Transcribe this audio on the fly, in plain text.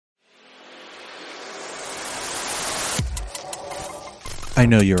I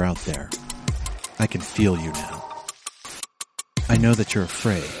know you're out there. I can feel you now. I know that you're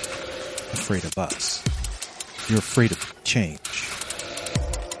afraid of us. You're afraid of change.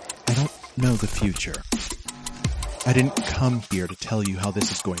 I don't know the future. I didn't come here to tell you how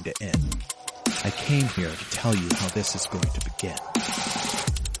this is going to end. I came here to tell you how this is going to begin.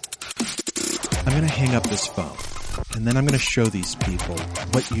 I'm going to hang up this phone, and then I'm going to show these people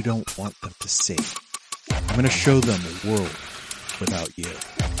what you don't want them to see. I'm going to show them a world without you.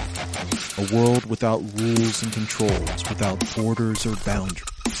 A world without rules and controls, without borders or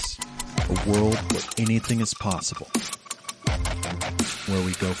boundaries. A world where anything is possible. Where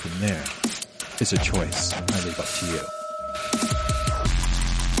we go from there is a choice I leave up to you.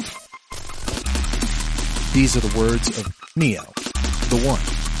 These are the words of Neo, the One,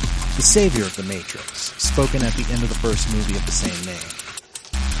 the savior of the Matrix, spoken at the end of the first movie of the same name.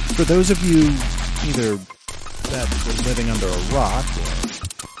 For those of you either that were living under a rock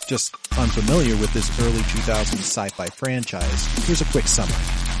or just unfamiliar with this early 2000s sci-fi franchise, here's a quick summary.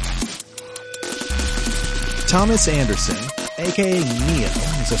 Thomas Anderson, aka Neo,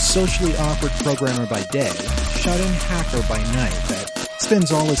 is a socially awkward programmer by day, shut-in hacker by night that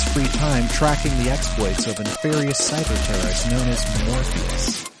spends all his free time tracking the exploits of a nefarious cyber-terrorist known as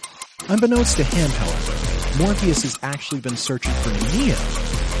Morpheus. Unbeknownst to him, however, Morpheus has actually been searching for Neo,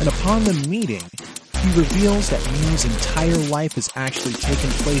 and upon the meeting, he reveals that Neo's entire life has actually taken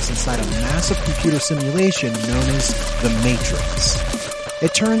place inside a massive computer simulation known as the Matrix.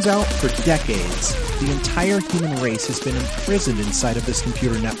 It turns out, for decades, the entire human race has been imprisoned inside of this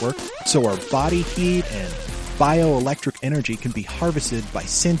computer network, so our body heat and bioelectric energy can be harvested by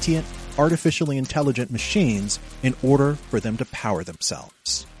sentient, artificially intelligent machines in order for them to power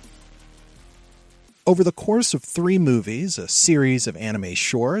themselves. Over the course of 3 movies, a series of anime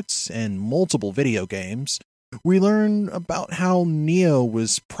shorts, and multiple video games, we learn about how Neo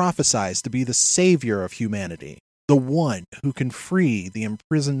was prophesized to be the savior of humanity, the one who can free the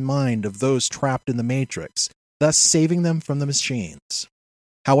imprisoned mind of those trapped in the Matrix, thus saving them from the machines.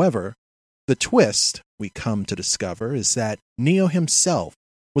 However, the twist we come to discover is that Neo himself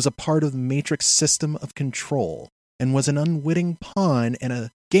was a part of the Matrix system of control and was an unwitting pawn in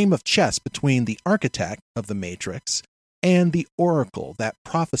a game of chess between the architect of the Matrix and the Oracle that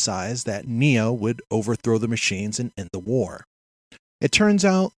prophesied that Neo would overthrow the machines and end the war. It turns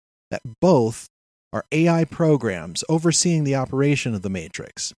out that both are AI programs overseeing the operation of the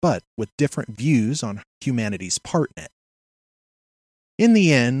Matrix, but with different views on humanity's part in it. In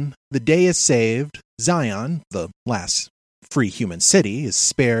the end, the day is saved, Zion, the last free human city, is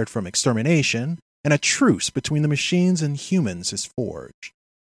spared from extermination, and a truce between the machines and humans is forged.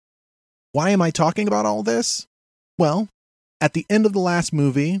 Why am I talking about all this? Well, at the end of the last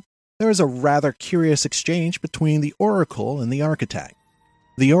movie, there is a rather curious exchange between the Oracle and the Architect.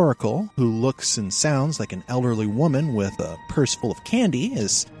 The Oracle, who looks and sounds like an elderly woman with a purse full of candy,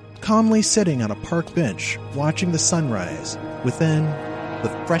 is calmly sitting on a park bench watching the sunrise within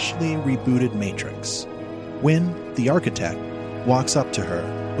the freshly rebooted Matrix, when the Architect walks up to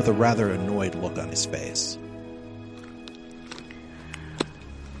her with a rather annoyed look on his face.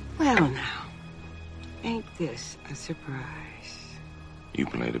 Well now, ain't this a surprise? You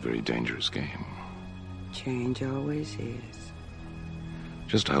played a very dangerous game. Change always is.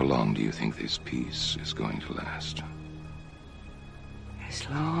 Just how long do you think this peace is going to last? As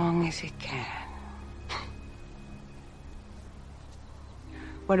long as it can.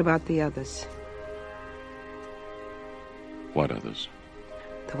 What about the others? What others?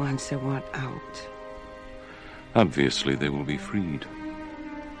 The ones that want out. Obviously, they will be freed.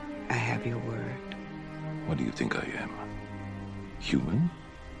 I have your word. What do you think I am? Human?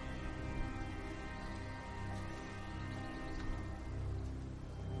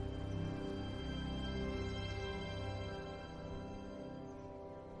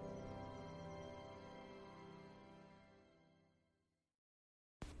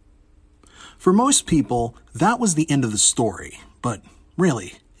 For most people, that was the end of the story, but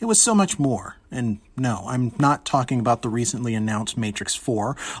really, it was so much more. And no, I'm not talking about the recently announced Matrix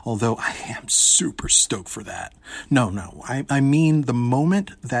 4, although I am super stoked for that. No, I mean the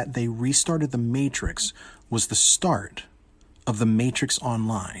moment that they restarted the Matrix was the start of the Matrix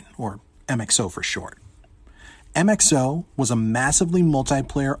Online, or MXO for short. MXO was a massively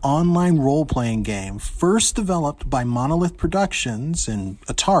multiplayer online role-playing game first developed by Monolith Productions and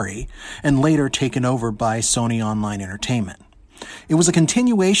Atari, and later taken over by Sony Online Entertainment. It was a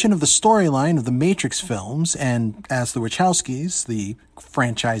continuation of the storyline of the Matrix films, and as the Wachowskis, the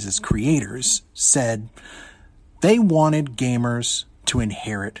franchise's creators, said, they wanted gamers to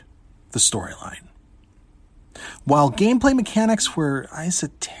inherit the storyline. While gameplay mechanics were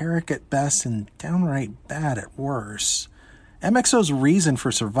esoteric at best and downright bad at worst, MXO's reason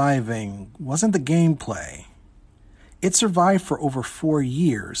for surviving wasn't the gameplay. It survived for over 4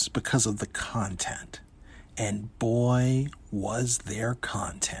 years because of the content. And boy, was there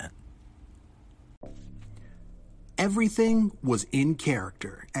content. Everything was in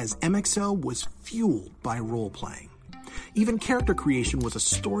character, as MXO was fueled by role-playing. Even character creation was a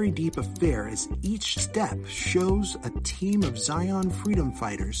story-deep affair, as each step shows a team of Zion freedom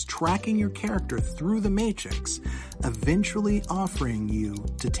fighters tracking your character through the Matrix, eventually offering you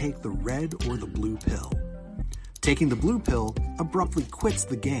to take the red or the blue pill. Taking the blue pill abruptly quits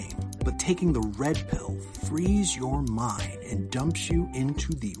the game, but taking the red pill frees your mind and dumps you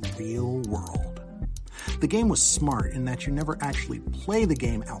into the real world. The game was smart in that you never actually play the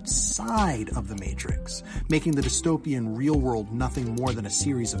game outside of the Matrix, making the dystopian real world nothing more than a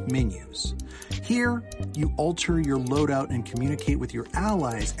series of menus. Here, you alter your loadout and communicate with your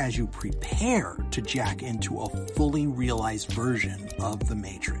allies as you prepare to jack into a fully realized version of the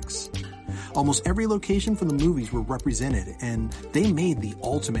Matrix. Almost every location from the movies were represented, and they made the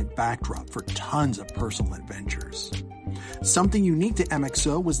ultimate backdrop for tons of personal adventures. Something unique to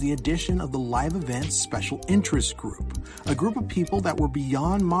MXO was the addition of the Live Events Special Interest Group, a group of people that were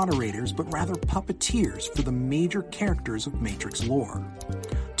beyond moderators but rather puppeteers for the major characters of Matrix lore.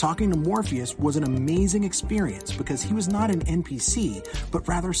 Talking to Morpheus was an amazing experience because he was not an NPC, but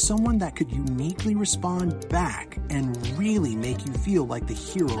rather someone that could uniquely respond back and really make you feel like the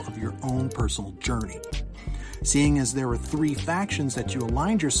hero of your own personal journey. Seeing as there were 3 factions that you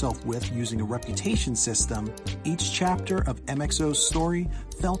aligned yourself with using a reputation system, each chapter of MXO's story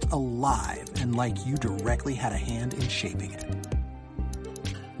felt alive and like you directly had a hand in shaping it.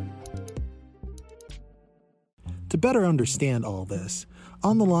 To better understand all this,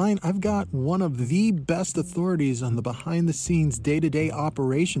 on the line, I've got one of the best authorities on the behind-the-scenes day-to-day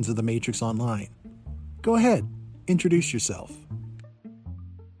operations of the Matrix Online. Go ahead, introduce yourself.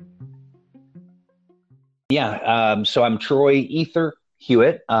 Yeah, so I'm Troy Ether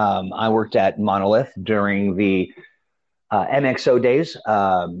Hewitt. I worked at Monolith during the MXO days.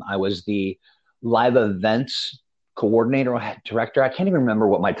 I was the live events coordinator or director. I can't even remember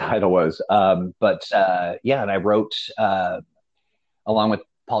what my title was. But and I wrote along with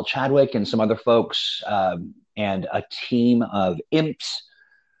Paul Chadwick and some other folks and a team of imps,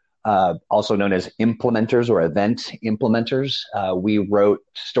 also known as implementers or event implementers. We wrote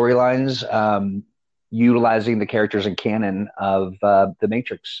storylines utilizing the characters and canon of the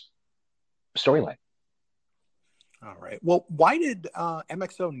Matrix storyline. All right. Well, why did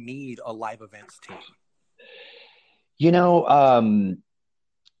MXO need a live events team? You know,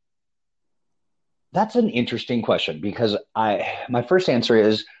 that's an interesting question because my first answer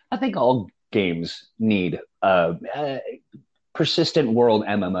is I think all games need persistent world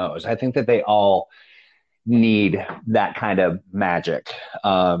MMOs. I think that they all need that kind of magic.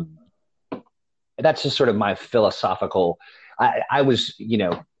 That's just sort of my philosophical. I was,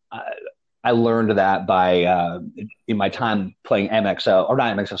 I learned that by in my time playing MXO, or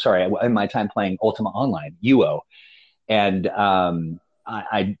not MXO, sorry, in my time playing Ultima Online, UO, and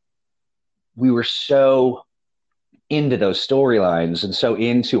we were so into those storylines and so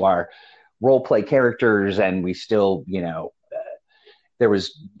into our role play characters, and we still, there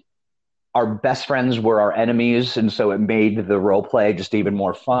was. Our best friends were our enemies, and so it made the role play just even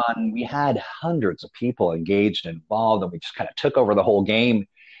more fun. We had hundreds of people engaged and involved, and we just kind of took over the whole game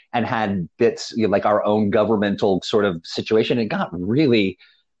and had bits like our own governmental sort of situation. It got really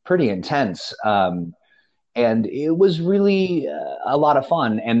pretty intense, and it was really a lot of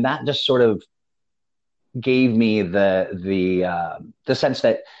fun. And that just sort of gave me the sense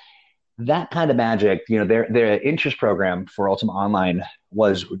that kind of magic, their interest program for Ultima Online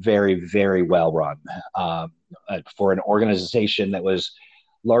was very, very well run for an organization that was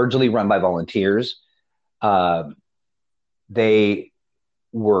largely run by volunteers. They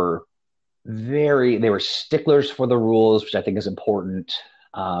were sticklers for the rules, which I think is important.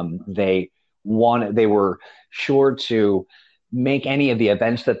 They were sure to make any of the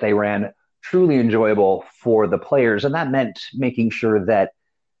events that they ran truly enjoyable for the players, and that meant making sure that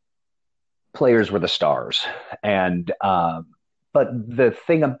players were the stars. And but the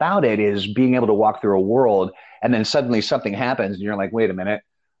thing about it is being able to walk through a world and then suddenly something happens and you're like, wait a minute,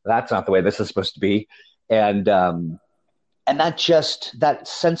 that's not the way this is supposed to be. And that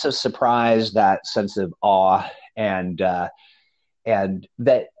sense of surprise, that sense of awe, and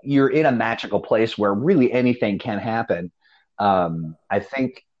that you're in a magical place where really anything can happen, I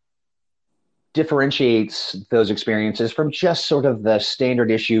think differentiates those experiences from just sort of the standard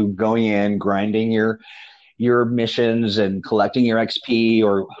issue going in, grinding your your missions and collecting your XP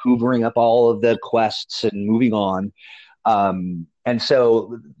or hoovering up all of the quests and moving on. And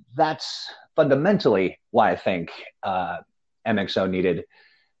so that's fundamentally why I think MXO needed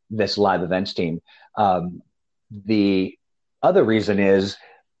this live events team. The other reason is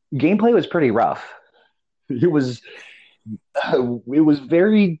gameplay was pretty rough. It was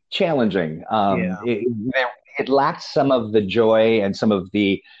very challenging. It lacked some of the joy and some of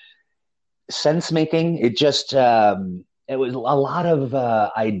the sense making. It just it was a lot of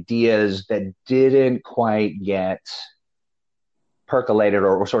ideas that didn't quite get percolated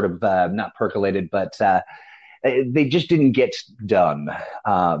or sort of not percolated, but they just didn't get done.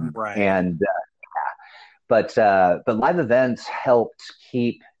 Right. But live events helped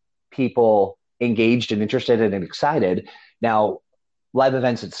keep people engaged and interested and excited. Now, live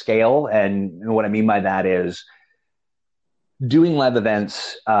events at scale, and what I mean by that is doing live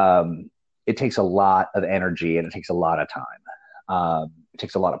events, it takes a lot of energy and it takes a lot of time. It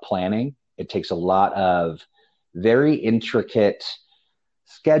takes a lot of planning. It takes a lot of very intricate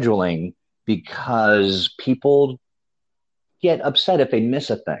scheduling because people get upset if they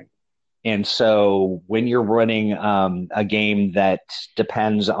miss a thing. And so when you're running a game that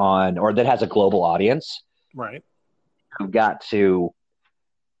depends on, or that has a global audience, right, you've got to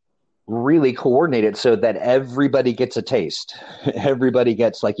really coordinate it so that everybody gets a taste. Everybody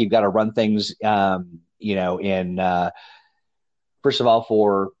gets, like, you've got to run things, first of all,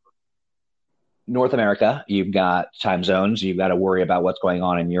 for North America, you've got time zones. You've got to worry about what's going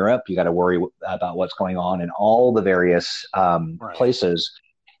on in Europe. You got to worry about what's going on in all the various places.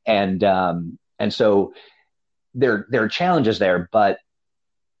 And so there are challenges there, but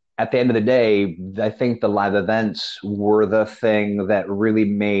at the end of the day, I think the live events were the thing that really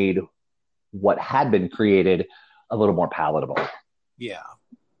made what had been created a little more palatable. Yeah.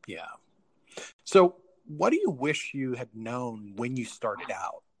 So what do you wish you had known when you started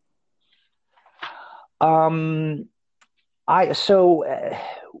out? I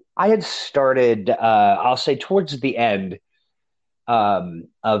had started, I'll say towards the end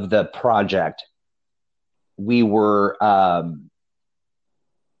of the project, we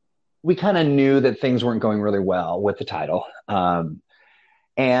kind of knew that things weren't going really well with the title.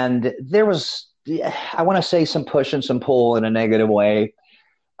 And there was, I want to say, some push and some pull in a negative way.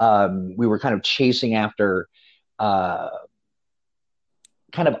 We were kind of chasing after kind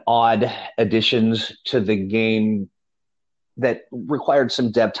of odd additions to the game that required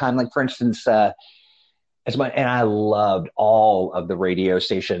some dev time. Like, for instance, and I loved all of the radio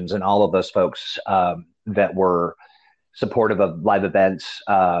stations and all of those folks that were supportive of live events.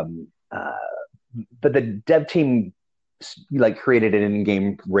 But the dev team created an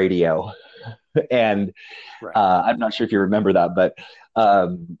in-game radio, and I'm not sure if you remember that, but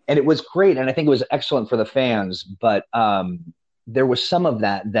and it was great, and I think it was excellent for the fans. But there was some of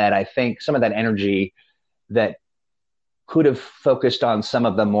that I think, some of that energy that could have focused on some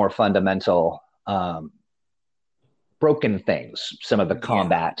of the more fundamental broken things. Some of the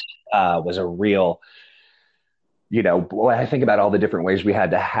combat was a real, I think about all the different ways we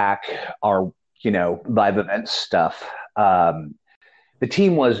had to hack our, live event stuff. The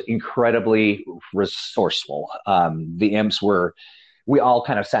team was incredibly resourceful. The imps we all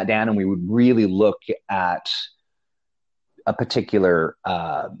kind of sat down and we would really look at a particular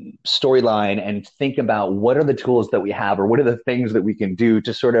storyline and think about what are the tools that we have, or what are the things that we can do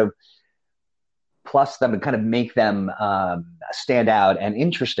to sort of plus them and kind of make them stand out and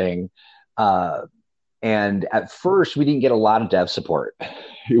interesting. And at first, we didn't get a lot of dev support.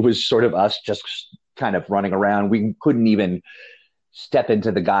 It was sort of us just kind of running around. We couldn't even step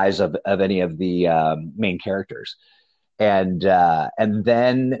into the guise of any of the main characters. And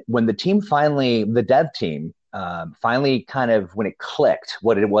then when the dev team finally kind of, when it clicked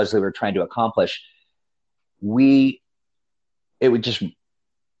what it was they were trying to accomplish, it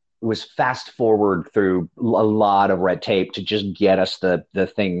was fast forward through a lot of red tape to just get us the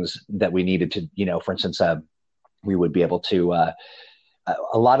things that we needed to, for instance, we would be able to,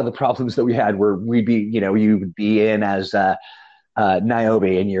 a lot of the problems that we had were you would be in as Niobe,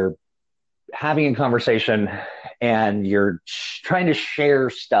 and you're having a conversation and you're trying to share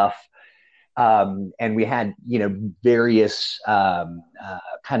stuff. And we had, various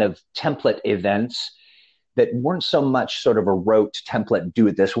kind of template events that weren't so much sort of a rote template, do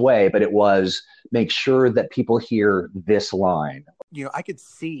it this way, but it was make sure that people hear this line. I could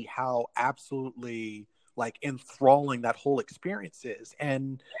see how absolutely enthralling that whole experience is.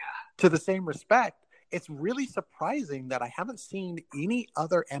 And to the same respect, it's really surprising that I haven't seen any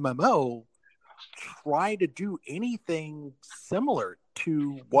other MMO try to do anything similar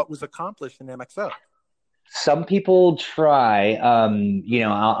to what was accomplished in MXO. Some people try.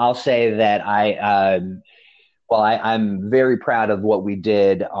 I'll say that I'm very proud of what we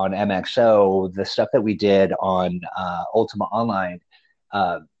did on MXO, the stuff that we did on Ultima Online.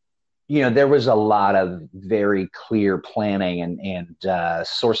 Uh, there was a lot of very clear planning and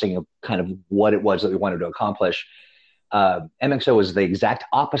sourcing of kind of what it was that we wanted to accomplish. MXO was the exact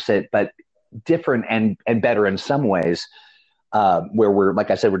opposite, but different and better in some ways. Where we're, like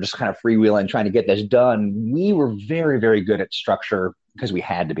I said, we're just kind of freewheeling, trying to get this done. We were very, very good at structure because we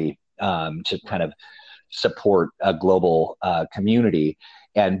had to be to kind of support a global community.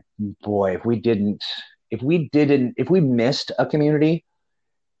 And boy, if we missed a community,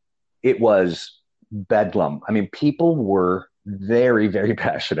 it was bedlam. I mean, people were very, very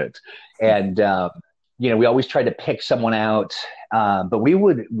passionate, and we always tried to pick someone out. But we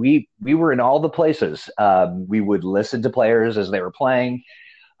were in all the places. We would listen to players as they were playing.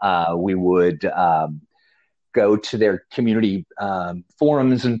 We would go to their community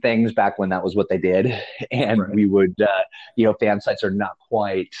forums and things back when that was what they did. And right. We would, fan sites are not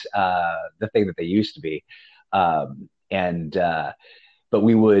quite the thing that they used to be. But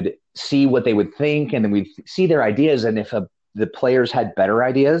we would see what they would think, and then we'd see their ideas. And if the players had better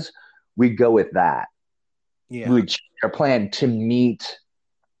ideas, we'd go with that. Yeah. We would change our plan to meet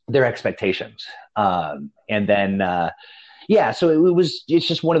their expectations. So it's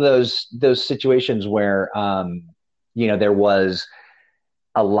just one of those situations where, there was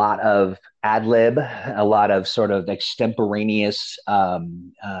a lot of ad lib, a lot of sort of extemporaneous,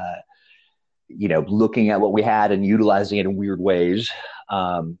 looking at what we had and utilizing it in weird ways.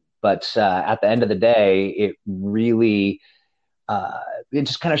 But at the end of the day, it really, it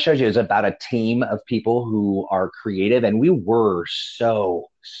just kind of shows you it's about a team of people who are creative. And we were so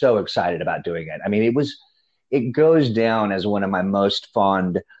excited about doing it. I mean, it goes down as one of my most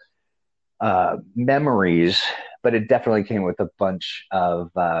fond memories, but it definitely came with a bunch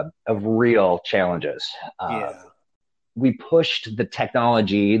of real challenges. We pushed the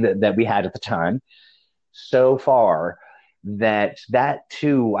technology that we had at the time so far that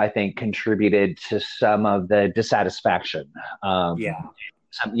too, I think, contributed to some of the dissatisfaction.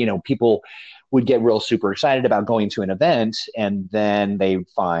 People would get real super excited about going to an event, and then they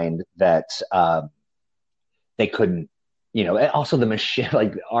find that they couldn't, also the machine,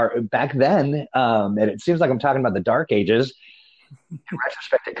 back then, and it seems like I'm talking about the dark ages. In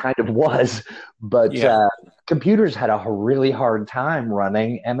retrospect, it kind of was, but computers had a really hard time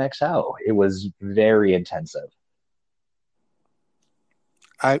running MXO. It was very intensive.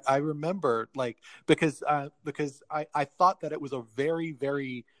 I remember, because I thought that it was a very,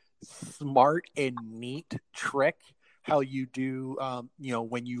 very smart and neat trick how you do,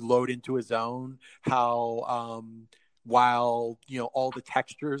 when you load into a zone, how while all the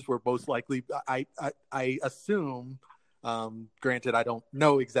textures were most likely, I assume. Granted, I don't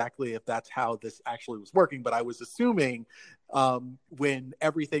know exactly if that's how this actually was working, but I was assuming when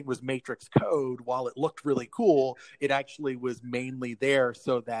everything was matrix code, while it looked really cool, it actually was mainly there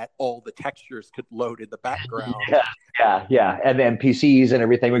so that all the textures could load in the background. Yeah. And then PCs and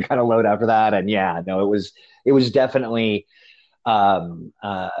everything would kind of load after that. And it was definitely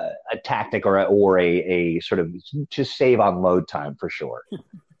a tactic or a sort of to save on load time for sure.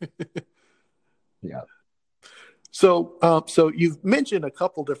 Yeah. So you've mentioned a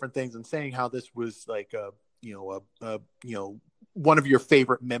couple different things and saying how this was one of your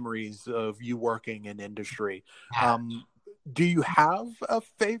favorite memories of you working in industry. Do you have a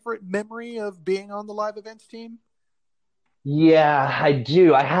favorite memory of being on the live events team? Yeah, I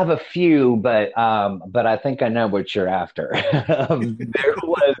do. I have a few, but I think I know what you're after. There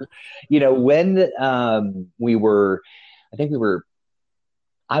was, when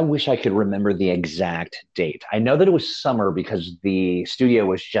I wish I could remember the exact date. I know that it was summer because the studio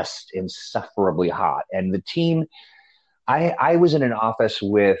was just insufferably hot. And the team, I was in an office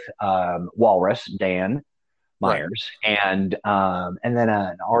with Walrus, Dan Myers, and then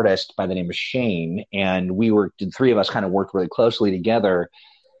an artist by the name of Shane. And the three of us kind of worked really closely together.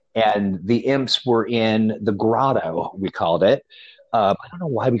 And the imps were in the grotto, we called it. I don't know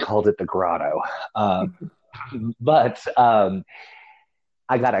why we called it the grotto. But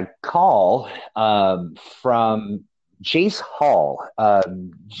I got a call from Jace Hall.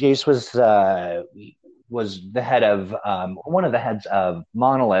 Jace was the head of one of the heads of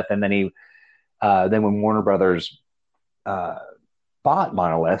Monolith, and then then when Warner Brothers bought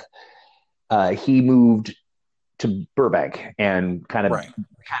Monolith, he moved to Burbank and kind of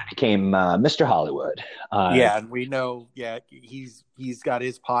became Mr. Hollywood. And we know, he's got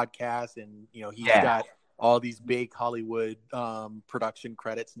his podcast, and he's got all these big Hollywood production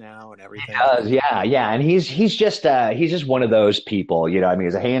credits now and everything. Yeah, and he's just one of those people, you know. I mean,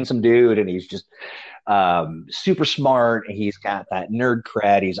 he's a handsome dude, and he's just super smart. He's got that nerd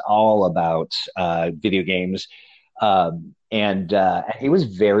cred. He's all about video games, and he was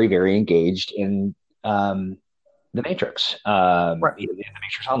very, very engaged in the Matrix, Right. in the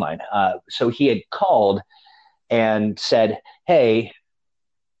Matrix Online. So he had called and said, "Hey,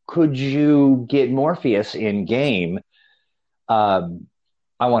 could you get Morpheus in game? I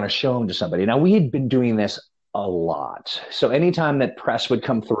want to show him to somebody." Now, we had been doing this a lot. So anytime that press would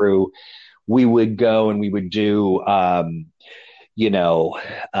come through, we would go and we would do,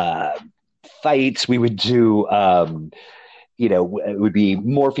 fights. We would do, it would be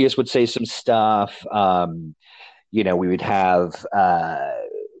Morpheus would say some stuff. We would have,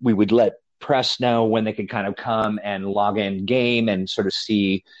 we would let press know when they could kind of come and log in game and sort of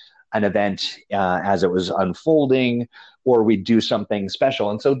see an event as it was unfolding, or we'd do something special.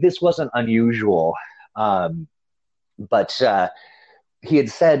 And so this wasn't unusual. But he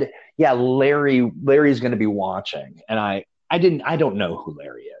had said, yeah, Larry's going to be watching. And I don't know who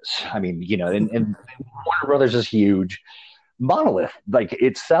Larry is. I mean, and Warner Brothers is huge. Monolith, like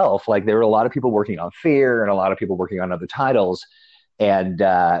itself, like there were a lot of people working on Fear and a lot of people working on other titles. And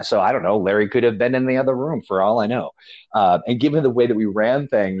so I don't know, Larry could have been in the other room for all I know. And given the way that we ran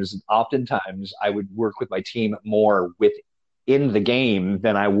things, oftentimes I would work with my team more within the game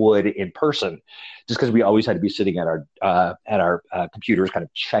than I would in person, just because we always had to be sitting at our computers, kind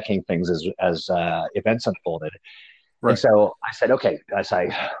of checking things as events unfolded. Right. And so I said, okay, as I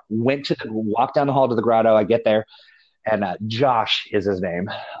walked down the hall to the grotto, I get there. And Josh is his name.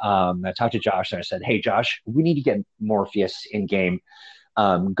 I talked to Josh and I said, hey, Josh, we need to get Morpheus in game.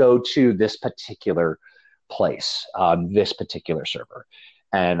 Go to this particular place, this particular server.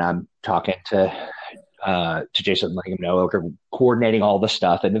 And I'm talking to Jason, letting him know, okay, coordinating all the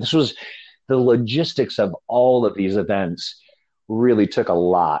stuff. And this was the logistics of all of these events really took a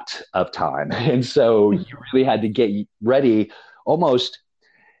lot of time. And so you really had to get ready almost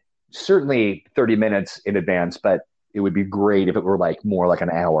certainly 30 minutes in advance, but it would be great if it were more like an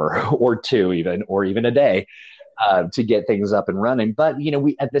hour or two or even a day to get things up and running. But,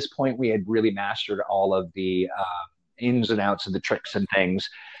 we at this point, we had really mastered all of the ins and outs of the tricks and things.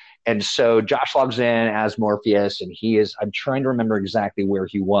 And so Josh logs in as Morpheus, and I'm trying to remember exactly where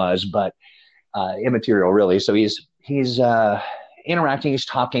he was, but immaterial really. So he's interacting, he's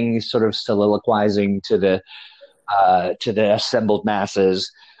talking, he's sort of soliloquizing to the assembled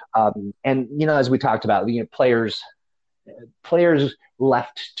masses. And, as we talked about, players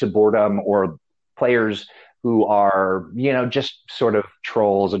left to boredom, or players who are, just sort of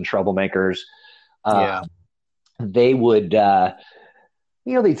trolls and troublemakers. They would,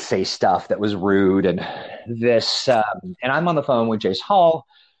 they'd say stuff that was rude and this, and I'm on the phone with Jace Hall,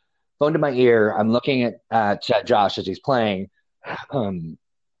 phone to my ear. I'm looking at Josh as he's playing.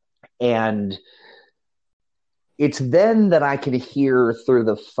 And it's then that I can hear through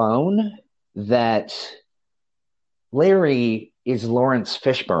the phone that Larry is Lawrence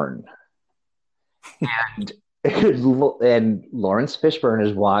Fishburne. And Lawrence Fishburne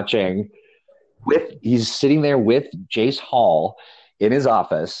is watching he's sitting there with Jace Hall in his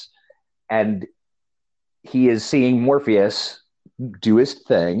office, and he is seeing Morpheus do his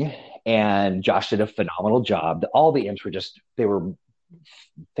thing, and Josh did a phenomenal job. All the imps they were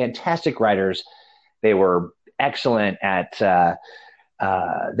fantastic writers. They were excellent at,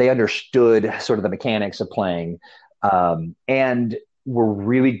 they understood sort of the mechanics of playing, and were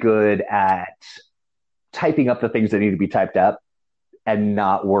really good at typing up the things that need to be typed up and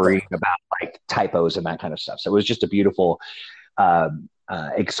not worrying about typos and that kind of stuff. So it was just a beautiful,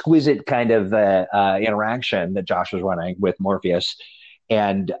 exquisite kind of interaction that Josh was running with Morpheus.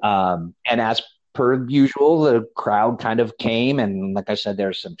 And as per usual, the crowd kind of came, and like I said,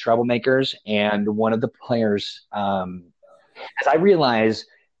 there's some troublemakers, and one of the players, as I realize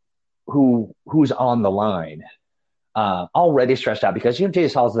who's on the line, already stressed out because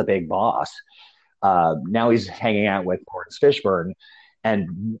Jace Hall's the big boss. Now he's hanging out with Lawrence Fishburne,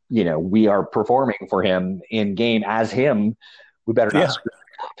 and we are performing for him in game as him. We better not screw it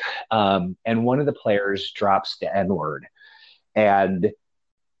up. And one of the players drops the N-word, and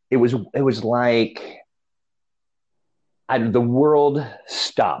it was like the world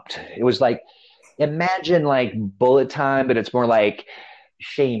stopped. It was like, imagine bullet time, but it's more like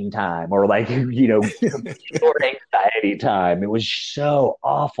shame time, or or anxiety time. It was so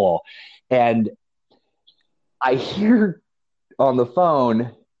awful. And I hear on the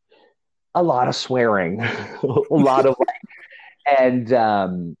phone a lot of swearing, a lot of and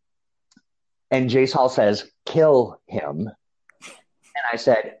And Jace Hall says, kill him. And I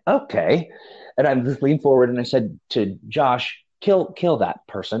said, okay. And I just leaned forward and I said to Josh, kill that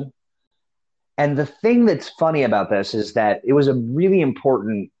person. And the thing that's funny about this is that it was a really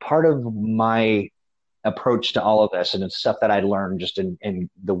important part of my approach to all of this, and it's stuff that I learned just in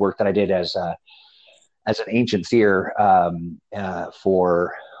the work that I did as an ancient seer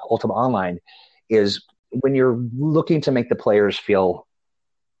for Ultima Online, is when you're looking to make the players feel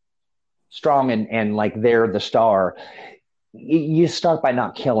strong and like they're the star, you start by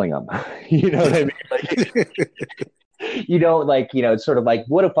not killing them. You know what I mean? Like, you don't it's sort of like,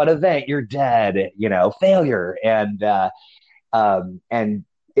 what a fun event, you're dead, failure. And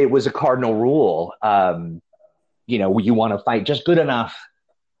it was a cardinal rule. You want to fight just good enough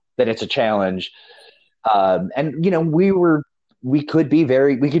that it's a challenge. We could be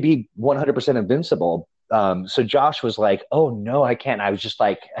 100% invincible. So Josh was like, oh no, I can't. I was just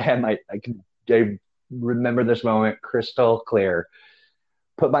like, I remember this moment crystal clear.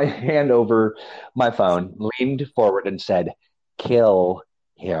 Put my hand over my phone, leaned forward and said, kill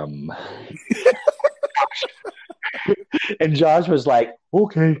him. And Josh was like,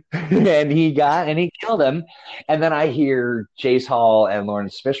 okay. And he killed him. And then I hear Jace Hall and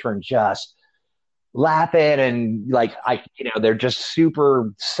Lawrence Fishburne just laughing and they're just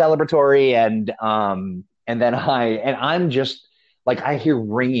super celebratory. And then I'm just like, I hear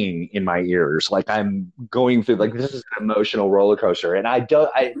ringing in my ears. Like I'm going through, like, this is an emotional roller coaster. And the entire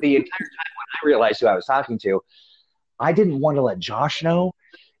time when I realized who I was talking to, I didn't want to let Josh know,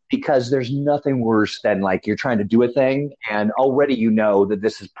 because there's nothing worse than like you're trying to do a thing and already that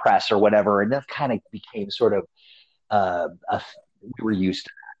this is press or whatever. And that kind of became sort of, we were used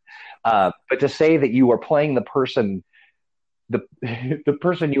to that. But to say that you are playing the person, the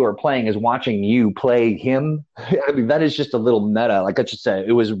person you are playing is watching you play him. I mean, that is just a little meta. Like I just said,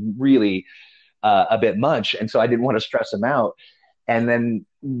 it was really a bit much. And so I didn't want to stress him out. And then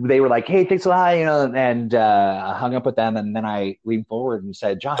they were like, hey, thanks a lot, and I hung up with them. And then I leaned forward and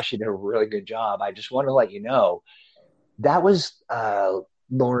said, Josh, you did a really good job. I just want to let you know that was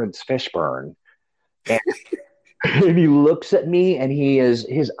Lawrence Fishburne. And he looks at me and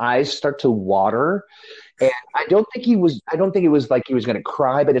his eyes start to water. And I don't think it was like he was going to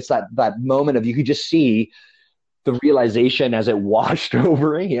cry, but it's that moment of, you could just see the realization as it washed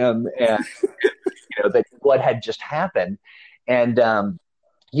over him, and that what had just happened. And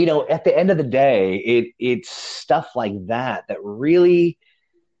at the end of the day, it's stuff like that really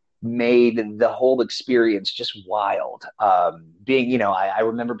made the whole experience just wild. I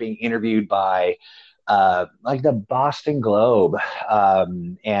remember being interviewed by like the Boston Globe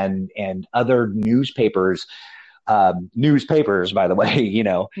and other newspapers, by the way,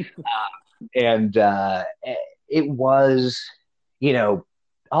 and it was,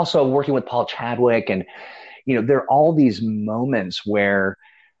 also working with Paul Chadwick, and, there are all these moments where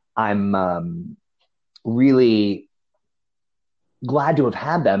I'm really glad to have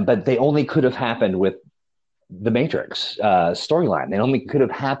had them, but they only could have happened with the Matrix storyline. They only could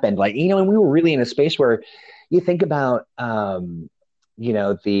have happened and we were really in a space where you think about, the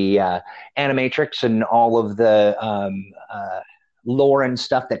Animatrix and all of the lore and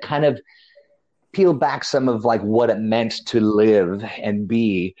stuff that kind of peel back some of like what it meant to live and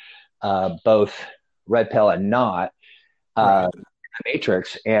be both red pill and not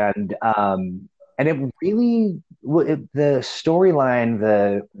Matrix. And it really, the storyline,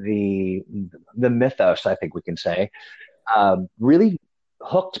 the mythos, I think we can say, really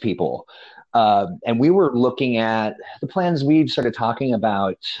hooked people. And we were looking at the plans we've started talking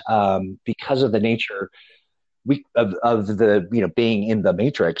about because of the nature of the, being in the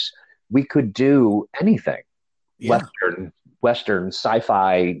Matrix. We could do anything, Western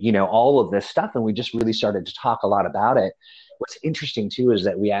sci-fi, all of this stuff. And we just really started to talk a lot about it. What's interesting too is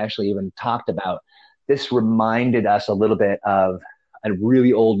that we actually even talked about, this reminded us a little bit of a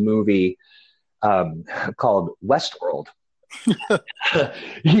really old movie called Westworld.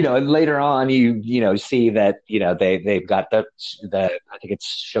 And later on you see that, they've got the I think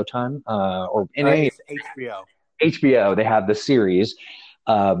it's Showtime or in it's HBO. They have the series.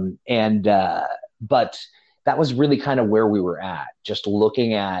 But that was really kind of where we were at, just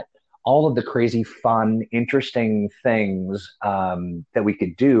looking at all of the crazy, fun, interesting things that we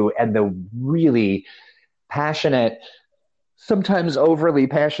could do, and the really passionate, sometimes overly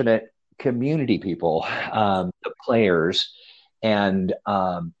passionate community people, the players, and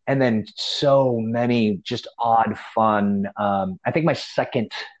then so many just odd, fun. I think my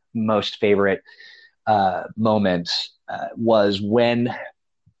second most favorite moment was when.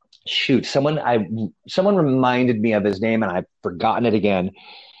 Someone reminded me of his name and I've forgotten it again.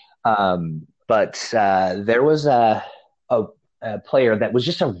 But But there was a player that was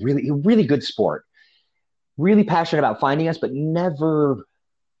just a really good sport, really passionate about finding us, but never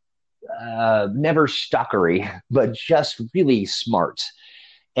stuckery, but just really smart.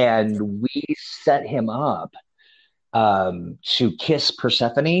 And we set him up to kiss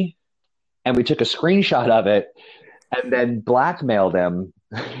Persephone, and we took a screenshot of it and then blackmailed him.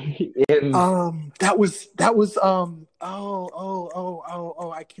 That was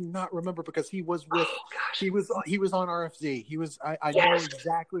I cannot remember because he was with he was on RFZ. I know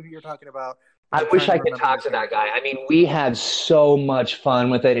exactly who you're talking about. I wish I could talk to that guy. I mean, we had so much fun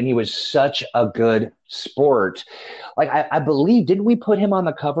with it, and he was such a good sport. Like, I believe, didn't we put him on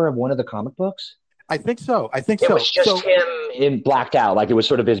the cover of one of the comic books? I think so. It was just him in blacked out. Like, it was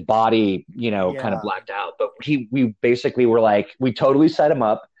sort of his body, kind of blacked out. But we basically were like, we totally set him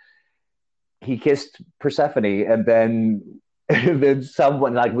up. He kissed Persephone, and then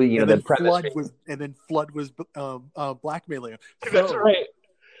someone like Flood was blackmailing him. That's right.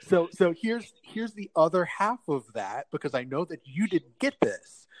 So here's the other half of that, because I know that you didn't get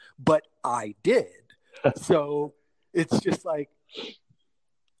this, but I did. So it's just like,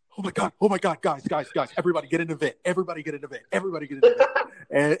 oh my god, guys, everybody get in the vent.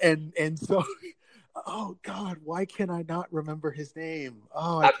 And so, oh God, why can I not remember his name?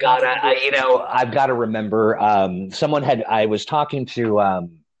 Oh, I've got to remember. I was talking to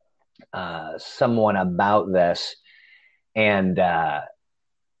someone about this, and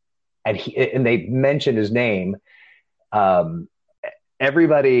they mentioned his name.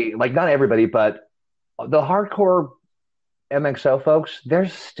 Everybody, like, not everybody, but the hardcore MXO folks, they're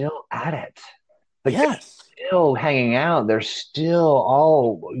still at it. Like, yes, they're still hanging out. They're still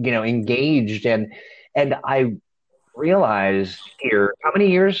all, engaged. And I realized here, how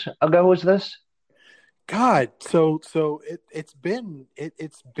many years ago was this? God, so it's been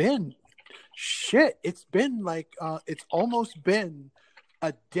shit. It's been like it's almost been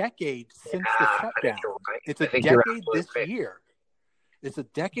a decade since the shutdown. Right. It's a decade this year. It's a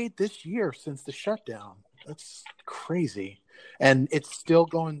decade this year since the shutdown. That's crazy. And it's still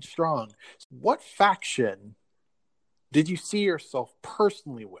going strong. What faction did you see yourself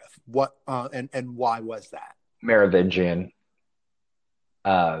personally with? What and why was that? Merovingian.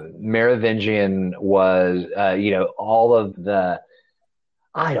 Merovingian was, all of the,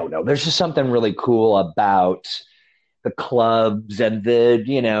 I don't know. There's just something really cool about the clubs and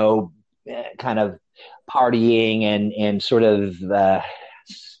the, kind of partying and sort of,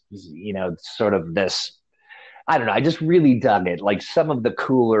 sort of this, I don't know. I just really dug it. Like, some of the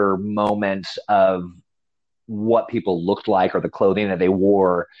cooler moments of what people looked like, or the clothing that they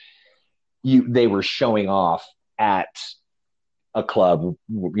wore, they were showing off at a club,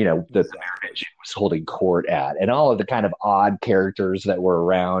 the Merovingian was holding court at, and all of the kind of odd characters that were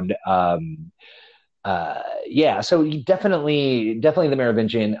around. So definitely the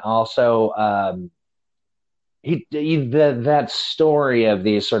Merovingian. Also, that story of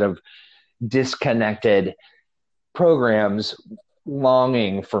these sort of disconnected programs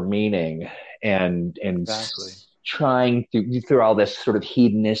longing for meaning and exactly. Trying through all this sort of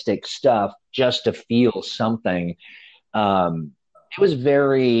hedonistic stuff just to feel something. It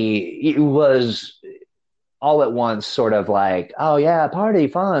was all at once sort of like, oh yeah, party,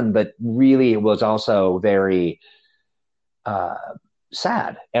 fun, but really it was also very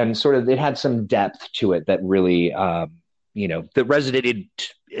sad, and sort of it had some depth to it that really, that resonated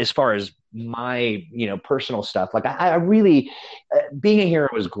as far as my, personal stuff. Like, I really, being a hero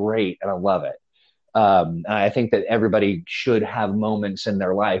is great, and I love it. I think that everybody should have moments in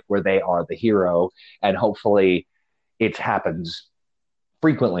their life where they are the hero, and hopefully it happens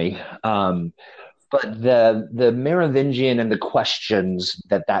frequently. But the Merovingian and the questions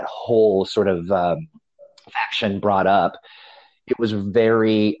that whole sort of faction brought up, it was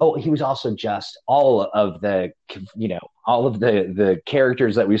very. Oh, he was also just all of the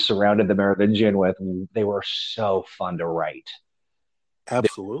characters that we surrounded the Merovingian with. They were so fun to write.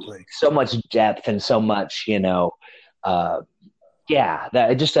 Absolutely, so much depth and so much, that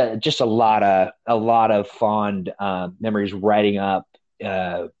just a lot of fond memories writing up.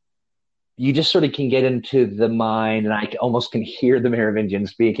 You just sort of can get into the mind, and I almost can hear the Merovingian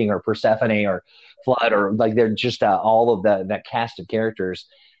speaking, or Persephone, or Flood, or like they're just all of that cast of characters,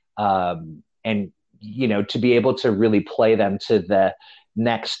 and to be able to really play them to the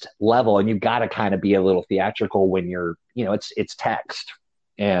next level, and you've got to kind of be a little theatrical when you're, it's text,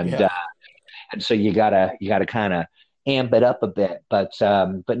 and so you gotta kind of amp it up a bit, but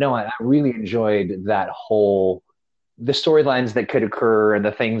no, I really enjoyed that whole. The storylines that could occur and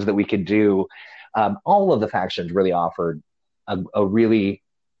the things that we could do, all of the factions really offered a really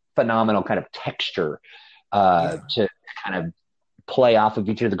phenomenal kind of texture to kind of play off of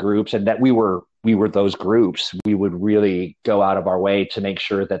each of the groups, and that we were those groups. We would really go out of our way to make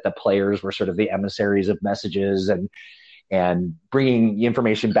sure that the players were sort of the emissaries of messages and bringing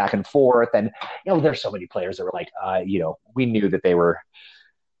information back and forth. And, there's so many players that were like, we knew that they were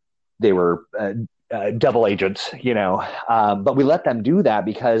double agents, but we let them do that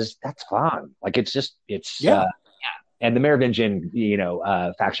because that's fun. Like, and the Merovingian,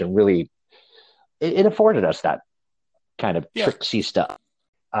 faction really, it afforded us that kind of tricksy stuff.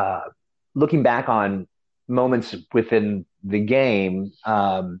 Looking back on moments within the game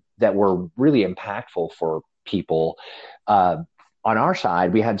that were really impactful for people, on our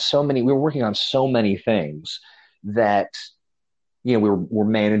side, we were working on so many things that, we're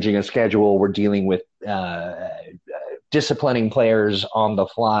managing a schedule, we're dealing with disciplining players on the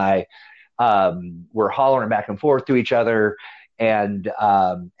fly, we're hollering back and forth to each other, and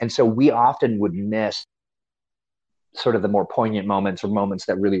so we often would miss sort of the more poignant moments or moments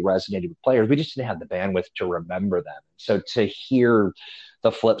that really resonated with players. We just didn't have the bandwidth to remember them. So to hear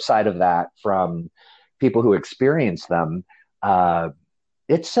the flip side of that from people who experience them,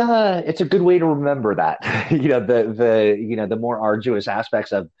 it's a good way to remember that. The more arduous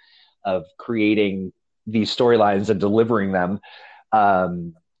aspects of creating these storylines and delivering them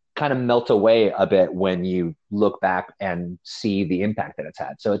kind of melt away a bit when you look back and see the impact that it's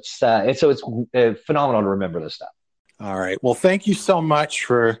had. So it's phenomenal to remember this stuff. All right. Well, thank you so much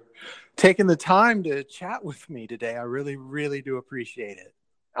for taking the time to chat with me today. I really, really do appreciate it.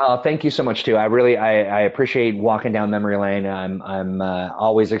 Thank you so much too. I appreciate walking down memory lane. I'm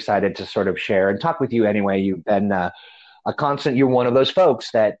always excited to sort of share and talk with you anyway. You've been a constant. You're one of those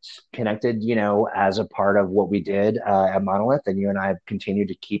folks that connected, as a part of what we did at Monolith, and you and I have continued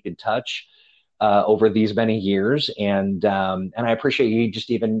to keep in touch over these many years. And I appreciate you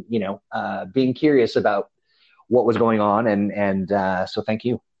just even, being curious about what was going on. And so thank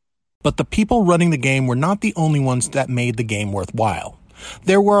you. But the people running the game were not the only ones that made the game worthwhile.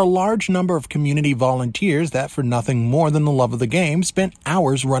 There were a large number of community volunteers that, for nothing more than the love of the game, spent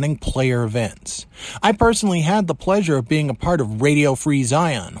hours running player events. I personally had the pleasure of being a part of Radio Free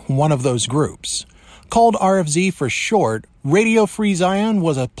Zion, one of those groups. Called RFZ for short, Radio Free Zion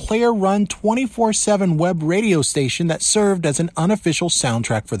was a player-run 24/7 web radio station that served as an unofficial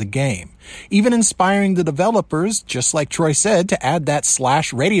soundtrack for the game, even inspiring the developers, just like Troy said, to add that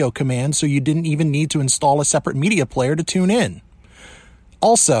 /radio command so you didn't even need to install a separate media player to tune in.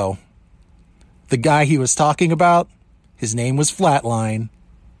 Also, the guy he was talking about, his name was Flatline.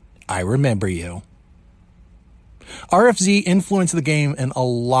 I remember you. RFZ influenced the game in a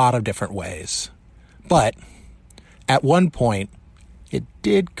lot of different ways. But at one point, it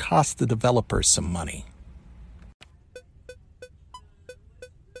did cost the developers some money.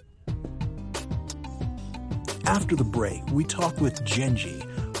 After the break, we talked with Genji,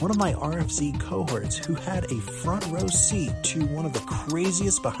 one of my RFZ cohorts who had a front row seat to one of the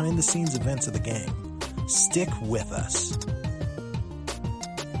craziest behind-the-scenes events of the game. Stick with us.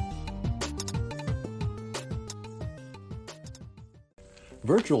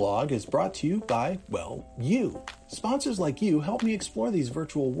 VirtualLog is brought to you by, you. Sponsors like you help me explore these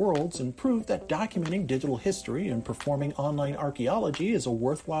virtual worlds and prove that documenting digital history and performing online archaeology is a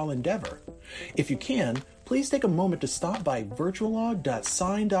worthwhile endeavor. If you can, please take a moment to stop by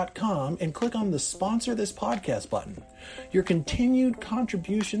virtuallog.sign.com and click on the Sponsor This Podcast button. Your continued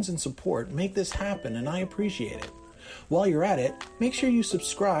contributions and support make this happen, and I appreciate it. While you're at it, make sure you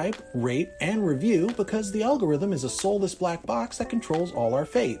subscribe, rate, and review because the algorithm is a soulless black box that controls all our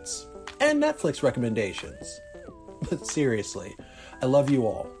fates. And Netflix recommendations. But seriously, I love you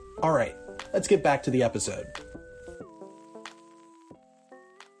all. All right, let's get back to the episode.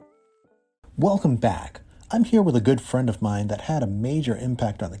 Welcome back. I'm here with a good friend of mine that had a major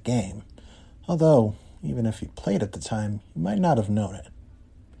impact on the game. Although, even if you played at the time, you might not have known it.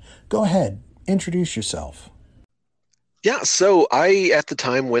 Go ahead, introduce yourself. Yeah, so I, at the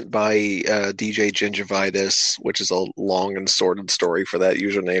time, went by DJ Gingivitis, which is a long and sordid story for that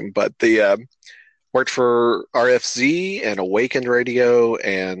username, but the worked for RFZ and Awakened Radio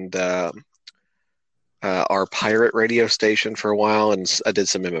and our pirate radio station for a while, and I did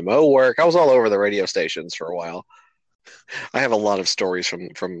some MMO work. I was all over the radio stations for a while. I have a lot of stories from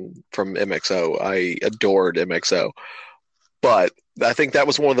MXO. I adored MXO. But I think that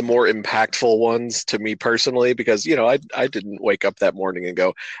was one of the more impactful ones to me personally because, I didn't wake up that morning and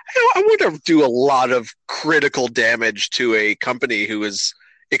go, I want to do a lot of critical damage to a company who is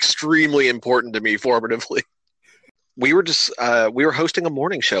extremely important to me formatively. We were hosting a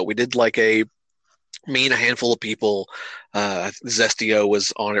morning show. We did like a me and a handful of people. Zestio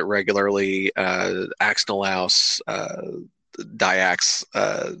was on it regularly. Axnolaus, Diax,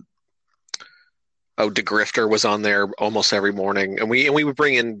 DeGrifter was on there almost every morning, and we would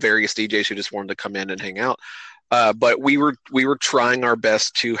bring in various DJs who just wanted to come in and hang out. But we were trying our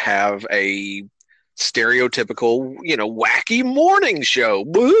best to have a stereotypical, wacky morning show.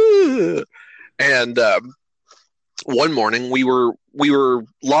 Woo! And one morning we were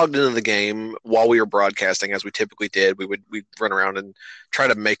logged into the game while we were broadcasting, as we typically did. We'd run around and try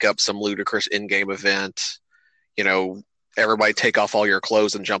to make up some ludicrous in-game event. Everybody take off all your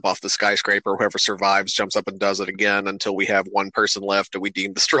clothes and jump off the skyscraper. Whoever survives jumps up and does it again until we have one person left that we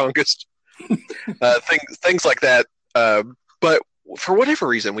deem the strongest. Things like that. But for whatever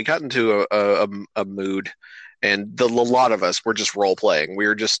reason, we got into a mood, and a lot of us were just role playing. We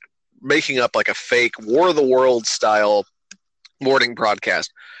were just making up like a fake War of the Worlds style morning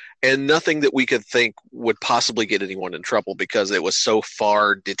broadcast, and nothing that we could think would possibly get anyone in trouble because it was so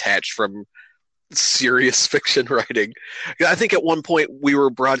far detached from serious fiction writing. I think at one point we were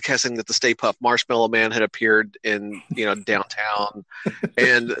broadcasting that the Stay Puft Marshmallow Man had appeared in downtown,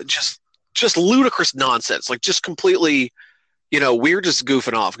 and just ludicrous nonsense, like just completely, we were just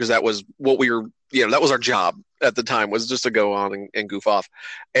goofing off because that was what we were, that was our job at the time, was just to go on and goof off.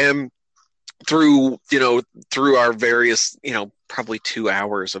 And through our various, probably 2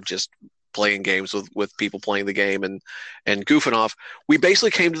 hours of just playing games with people playing the game and goofing off, we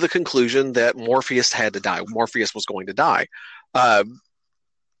basically came to the conclusion that Morpheus had to die. Morpheus was going to die. And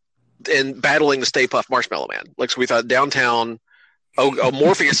battling the Stay Puft Marshmallow Man. So we thought downtown,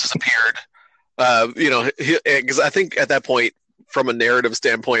 Morpheus has appeared. Because I think at that point, from a narrative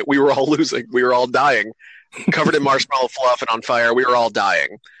standpoint, we were all losing. We were all dying. Covered in marshmallow fluff and on fire. We were all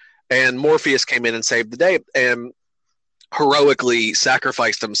dying. And Morpheus came in and saved the day. And heroically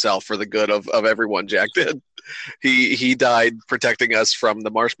sacrificed himself for the good of everyone. Jack did. He died protecting us from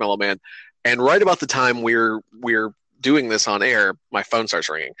the Marshmallow Man. And right about the time we're doing this on air, my phone starts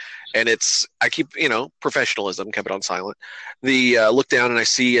ringing, and I keep professionalism, kept it on silent. Look down and I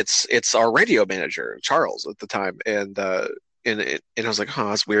see it's our radio manager, Charles, at the time, and I was like,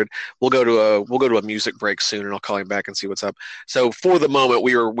 that's weird. We'll go to a music break soon, and I'll call him back and see what's up. So for the moment,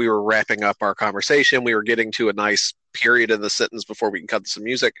 we were wrapping up our conversation. We were getting to a nice period in the sentence before we can cut to some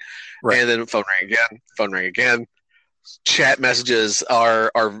music, right. And then phone rang again. Chat messages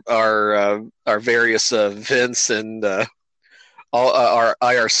our various Vince and our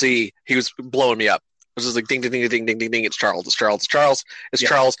IRC. He was blowing me up. It was just like ding ding ding ding ding ding ding. It's Charles. It's Charles. It's Charles. It's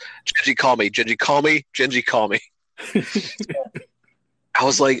Charles. Genji, call me. Genji, call me. Genji, call me. I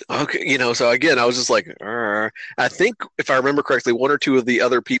was like, okay, so again, I was just like, I think if I remember correctly, one or two of the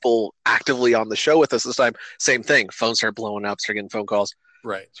other people actively on the show with us this time, same thing. Phones start blowing up, start getting phone calls.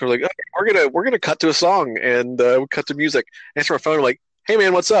 Right. So we're like, okay, we're gonna cut to a song, and we cut to music. Answer my phone. I'm like, hey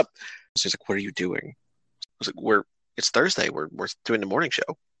man, what's up? So he's like, what are you doing? I was like, it's Thursday. We're doing the morning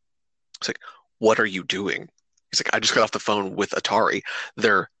show. It's like, what are you doing? He's like, I just got off the phone with Atari.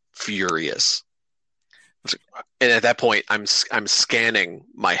 They're furious. And at that point, I'm scanning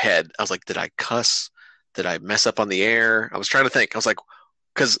my head. I was like, did I cuss? Did I mess up on the air? I was trying to think. I was like,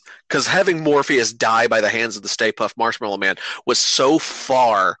 because having Morpheus die by the hands of the Stay Puft Marshmallow Man was so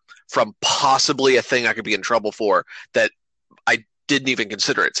far from possibly a thing I could be in trouble for that I didn't even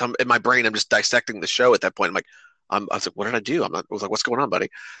consider it. So in my brain, I'm just dissecting the show at that point. I was like, what did I do? I was like, what's going on, buddy?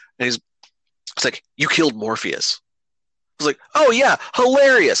 And it's like, you killed Morpheus. I was like, oh yeah,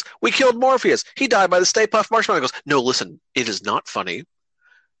 hilarious. We killed Morpheus. He died by the Stay Puft Marshmallow. He goes, no, listen, it is not funny.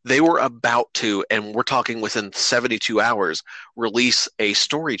 They were about to, and we're talking within 72 hours, release a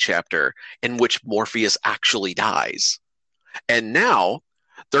story chapter in which Morpheus actually dies. And now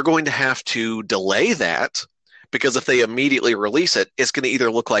they're going to have to delay that, because if they immediately release it, it's going to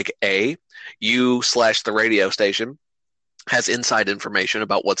either look like A, you/the radio station has inside information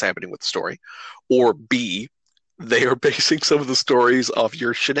about what's happening with the story, or B, they are basing some of the stories off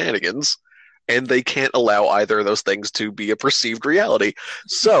your shenanigans, and they can't allow either of those things to be a perceived reality.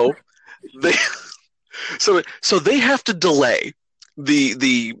 So they have to delay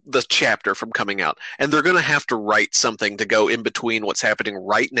the chapter from coming out, and they're going to have to write something to go in between what's happening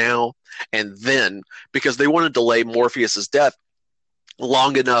right now and then, because they want to delay Morpheus's death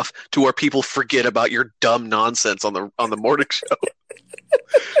long enough to where people forget about your dumb nonsense on the morning show.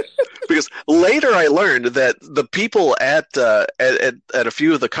 Because later I learned that the people at a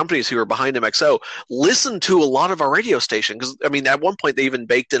few of the companies who were behind MXO listened to a lot of our radio station. Because, I mean, at one point they even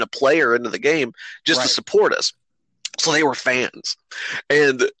baked in a player into the game just to support us. So they were fans.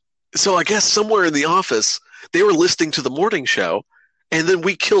 And so I guess somewhere in the office, they were listening to the morning show And then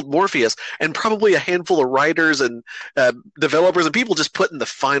we killed Morpheus, and probably a handful of writers and developers and people just putting the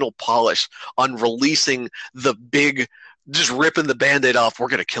final polish on releasing the big, just ripping the Band-Aid off. We're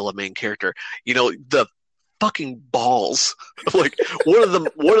going to kill a main character. You know, the fucking balls. Like one of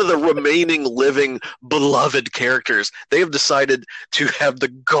the remaining living beloved characters, they have decided to have the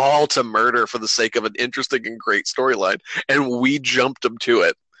gall to murder for the sake of an interesting and great storyline, and we jumped them to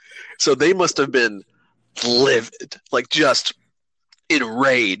it. So they must have been livid, like just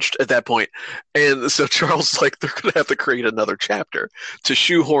enraged at that point. And so Charles is like, they're going to have to create another chapter to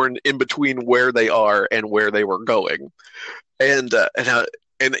shoehorn in between where they are and where they were going. And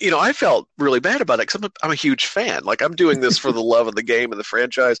you know, I felt really bad about it because I'm a huge fan. Like, I'm doing this for the love of the game and the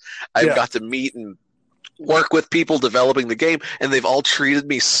franchise. I've got to meet and work with people developing the game, and they've all treated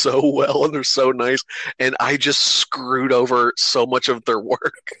me so well, and they're so nice. And I just screwed over so much of their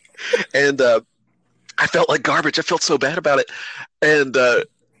work. And I felt like garbage. I felt so bad about it. And,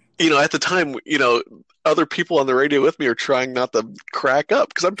 you know, at the time, you know, other people on the radio with me are trying not to crack up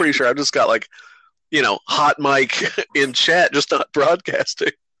because I'm pretty sure I've just got like, you know, hot mic in chat, just not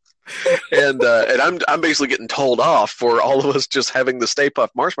broadcasting. And I'm basically getting told off for all of us just having the Stay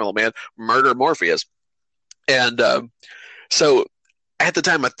Puft Marshmallow Man murder Morpheus. And so at the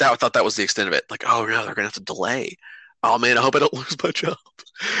time, I thought that was the extent of it. Like, oh no, they're gonna have to delay. Oh man, I hope I don't lose my job.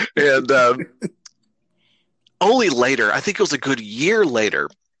 And only later, I think it was a good year later,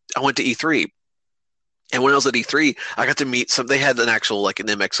 I went to E3. And when I was at E3, I got to meet they had an actual, like, an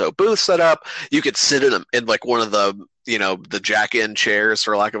MXO booth set up. You could sit in like one of the, you know, the jack-in chairs,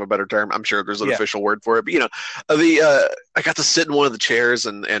 for lack of a better term. I'm sure there's an official word for it. But, you know, I got to sit in one of the chairs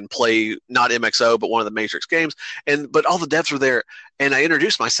and play not MXO, but one of the Matrix games. But all the devs were there, and I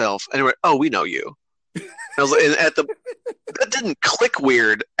introduced myself, and they were, oh, we know you. I was like, and that didn't click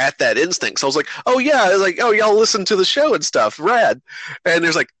weird at that instinct. So I was like, oh, yeah. I was like, oh, y'all listen to the show and stuff. Rad. And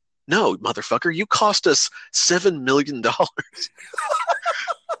there's like, no, motherfucker, you cost us $7 million.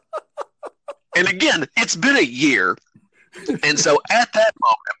 And again, it's been a year. And so at that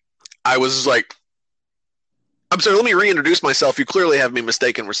moment, I was like, I'm sorry, let me reintroduce myself. You clearly have me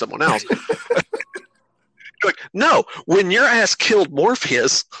mistaken for someone else. Like, no, when your ass killed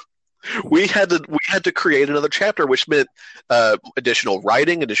Morpheus, we had to create another chapter, which meant additional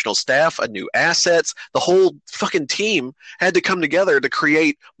writing, additional staff, new assets. The whole fucking team had to come together to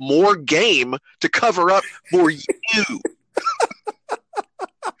create more game to cover up for you.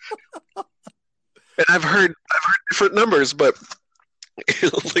 And I've heard different numbers, but like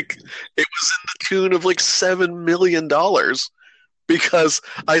it was in the tune of like $7 million. Because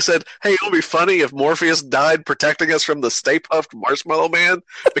I said, hey, it would be funny if Morpheus died protecting us from the Stay Puft Marshmallow Man.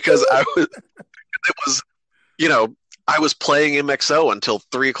 Because I was playing MXO until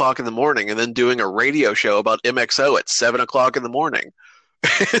 3 o'clock in the morning and then doing a radio show about MXO at 7 o'clock in the morning.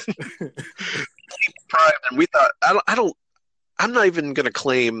 And we thought, I'm not even going to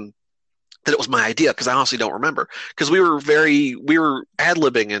claim that it was my idea because I honestly don't remember. Because we were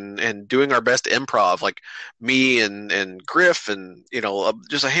ad-libbing and doing our best improv, like me and Griff and, you know,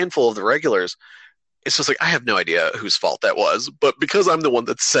 just a handful of the regulars. It's just like, I have no idea whose fault that was. But because I'm the one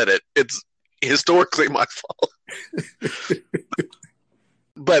that said it, it's historically my fault.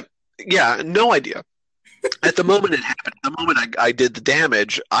 But yeah, no idea. At the moment it happened, the moment I did the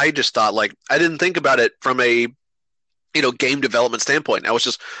damage, I just thought, like, I didn't think about it from a, you know, game development standpoint. I was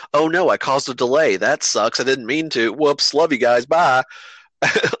just, oh no, I caused a delay. That sucks. I didn't mean to. Whoops. Love you guys. Bye.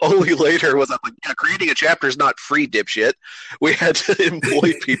 Only later was I'm like, yeah, creating a chapter is not free, dipshit. We had to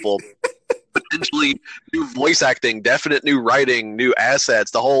employ people, potentially new voice acting, definite new writing, new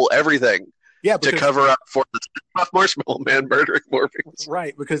assets, the whole everything. Yeah, to cover up for the Puft Marshmallow Man murdering Morpheus.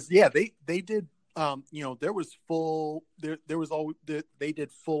 Right, because they did. You know, there was they did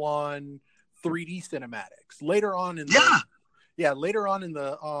full on 3D cinematics later on in the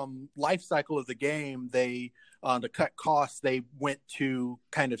life cycle of the game. They to cut costs, they went to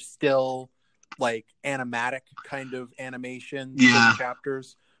kind of still like animatic kind of animation for the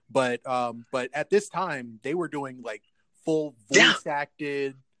chapters, but at this time they were doing like full voice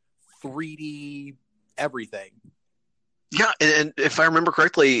acted 3D everything. Yeah, and if I remember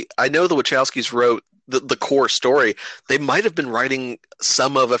correctly, I know the Wachowskis wrote the core story. They might have been writing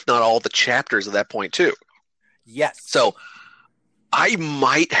some of, if not all, the chapters at that point too. Yes. So I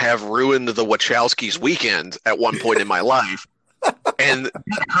might have ruined the Wachowskis' weekend at one point in my life, and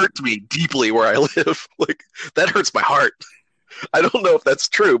that hurts me deeply where I live. Like, that hurts my heart. I don't know if that's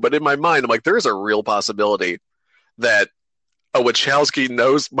true, but in my mind, I'm like, there's a real possibility that a Wachowski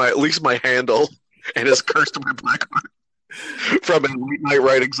knows at least my handle and has cursed my black heart from a late night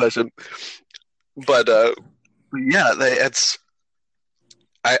writing session. But yeah,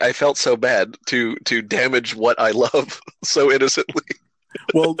 I felt so bad to damage what I love so innocently.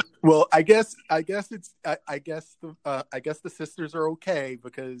 Well, I guess the sisters are okay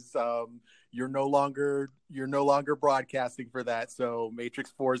because you're no longer broadcasting for that, so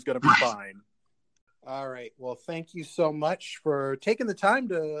Matrix 4 is going to be fine. All right. Well, thank you so much for taking the time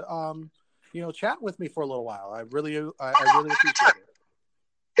to chat with me for a little while. I really appreciate it.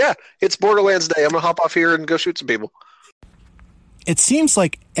 Yeah, it's Borderlands Day. I'm gonna hop off here and go shoot some people. It seems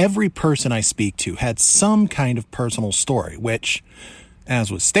like every person I speak to had some kind of personal story, which, as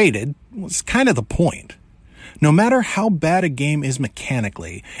was stated, was kind of the point. No matter how bad a game is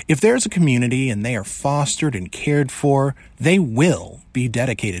mechanically, if there's a community and they are fostered and cared for, they will be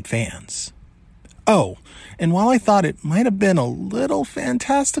dedicated fans. Oh, and while I thought it might have been a little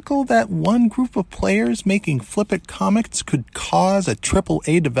fantastical that one group of players making Flip-It comics could cause a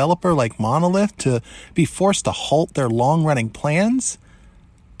AAA developer like Monolith to be forced to halt their long-running plans,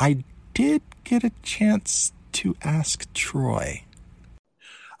 I did get a chance to ask Troy.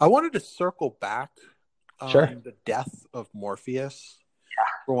 I wanted to circle back Sure. on the death of Morpheus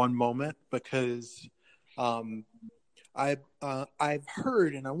for one moment because I've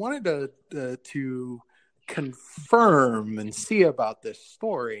heard, and I wanted to confirm and see about this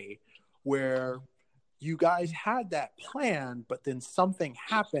story where you guys had that plan, but then something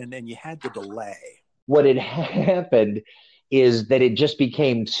happened and you had to delay. What had happened is that it just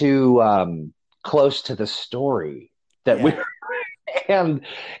became too close to the story that we and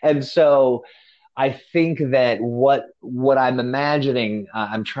so I think that what I'm imagining,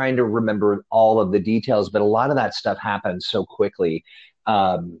 I'm trying to remember all of the details, but a lot of that stuff happened so quickly.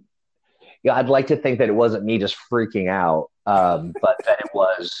 I'd like to think that it wasn't me just freaking out, but that it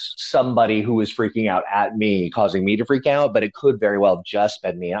was somebody who was freaking out at me, causing me to freak out, but it could very well just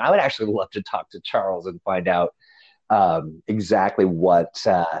been me. And I would actually love to talk to Charles and find out exactly what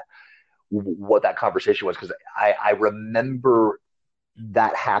that conversation was, because I remember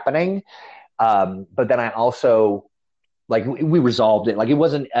that happening. But then I also, like, we resolved it. Like, it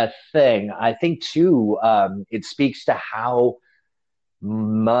wasn't a thing. I think too, it speaks to how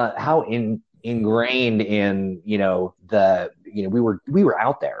ingrained in, we were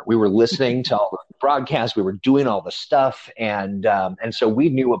out there. We were listening to all the broadcasts. We were doing all the stuff. And so we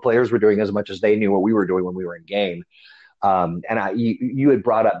knew what players were doing as much as they knew what we were doing when we were in game. And you had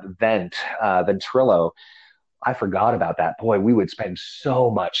brought up Ventrilo. I forgot about that. Boy, we would spend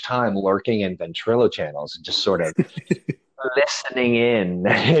so much time lurking in Ventrilo channels and just sort of listening in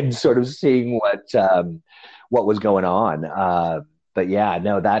and sort of seeing what was going on. But yeah,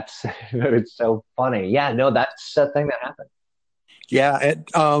 no, that's it's so funny. Yeah, no, that's a thing that happened. Yeah.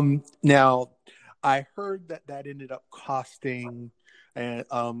 Now, I heard that ended up costing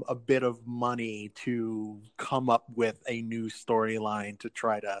a bit of money to come up with a new storyline to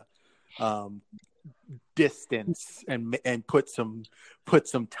try to distance and put some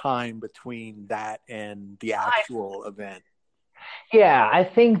time between that and the actual event. Yeah, I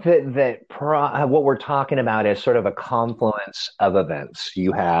think that what we're talking about is sort of a confluence of events.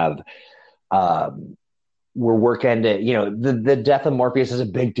 You have we're working to, the death of Morpheus is a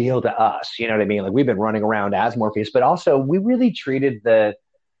big deal to us. You know what I mean? Like, we've been running around as Morpheus, but also we really treated the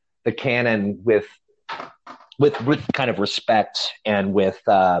canon with kind of respect and with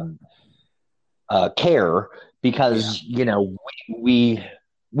care, because we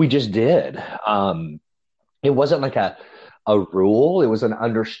just did. It wasn't like a rule; it was an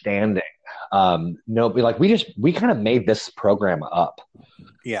understanding. We kind of made this program up.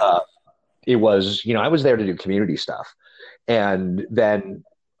 Yeah, it was, I was there to do community stuff, and then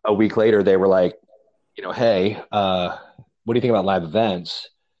a week later they were like, hey, what do you think about live events?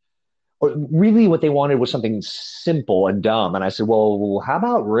 Or really what they wanted was something simple and dumb. And I said, well, how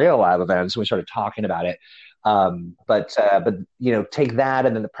about real live events? And we started talking about it. But take that,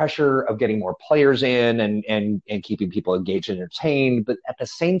 and then the pressure of getting more players in and keeping people engaged and entertained. But at the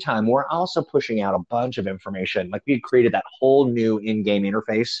same time, we're also pushing out a bunch of information. Like, we had created that whole new in-game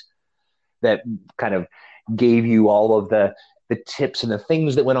interface that kind of gave you all of the tips and the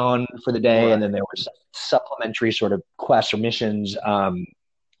things that went on for the day. Right. And then there were supplementary sort of quests or missions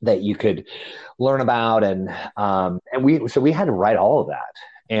that you could learn about, and we had to write all of that,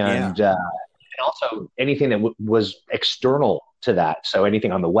 and also anything that was external to that, so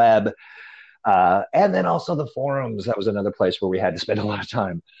anything on the web, and then also the forums. That was another place where we had to spend a lot of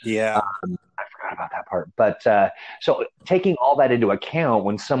time. I forgot about that part, but so taking all that into account,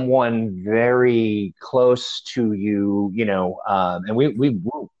 when someone very close to you, and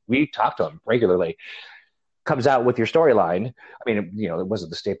we talk to them regularly, comes out with your storyline, I mean, it wasn't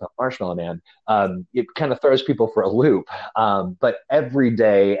the Stay Puft Marshmallow Man. It kind of throws people for a loop. But every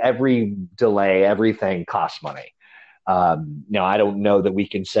day, every delay, everything costs money. Now, I don't know that we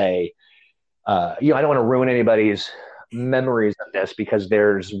can say, I don't want to ruin anybody's memories of this because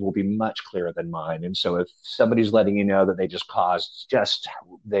theirs will be much clearer than mine. And so if somebody's letting you know that they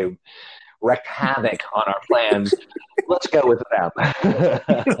wreaked havoc on our plans, let's go with them.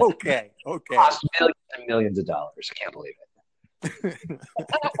 Okay. Cost millions and millions of dollars. I can't believe it.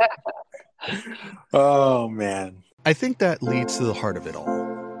 Oh, man. I think that leads to the heart of it all.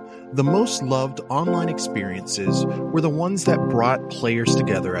 The most loved online experiences were the ones that brought players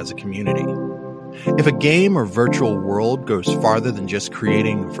together as a community. If a game or virtual world goes farther than just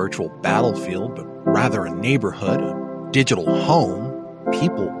creating a virtual battlefield, but rather a neighborhood, a digital home,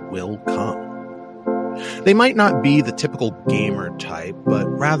 people will come. They might not be the typical gamer type, but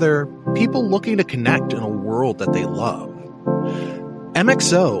rather people looking to connect in a world that they love.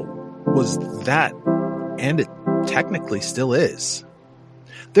 MXO was that, and it technically still is.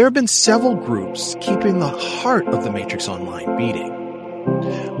 There have been several groups keeping the heart of the Matrix Online beating.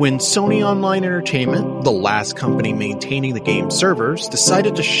 When Sony Online Entertainment, the last company maintaining the game's servers,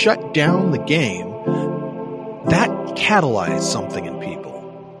 decided to shut down the game, that catalyzed something in people.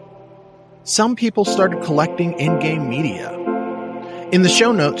 Some people started collecting in-game media. In the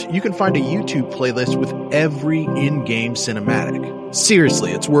show notes, you can find a YouTube playlist with every in-game cinematic.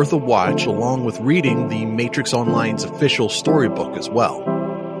 Seriously, it's worth a watch along with reading the Matrix Online's official storybook as well.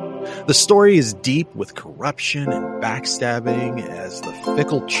 The story is deep with corruption and backstabbing as the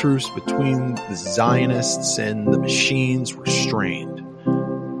fickle truce between the Zionists and the machines were strained.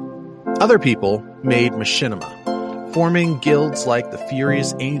 Other people made machinima, forming guilds like the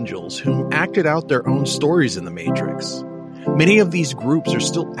Furious Angels, whom acted out their own stories in the Matrix. Many of these groups are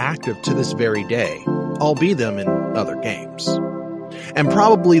still active to this very day, albeit them in other games. And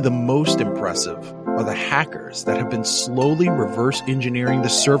probably the most impressive are the hackers that have been slowly reverse engineering the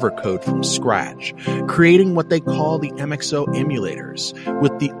server code from scratch, creating what they call the MXO emulators,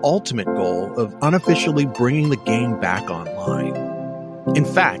 with the ultimate goal of unofficially bringing the game back online. In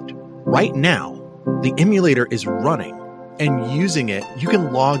fact, right now, the emulator is running, and using it, you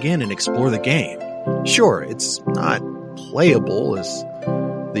can log in and explore the game. Sure, it's not playable as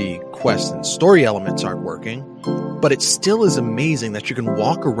the quest and story elements aren't working, but it still is amazing that you can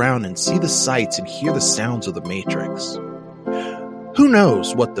walk around and see the sights and hear the sounds of the Matrix. Who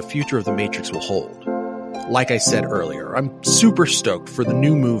knows what the future of the Matrix will hold? Like I said earlier, I'm super stoked for the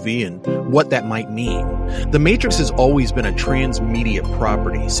new movie and what that might mean. The Matrix has always been a transmedia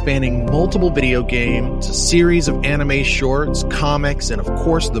property, spanning multiple video games, a series of anime shorts, comics, and of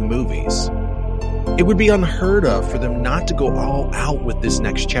course the movies. It would be unheard of for them not to go all out with this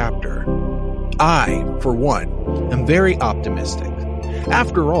next chapter. I, for one, am very optimistic.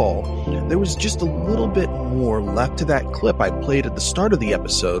 After all, there was just a little bit more left to that clip I played at the start of the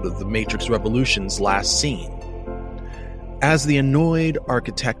episode of The Matrix Revolution's last scene. As the annoyed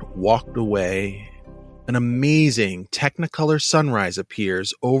architect walked away, an amazing Technicolor sunrise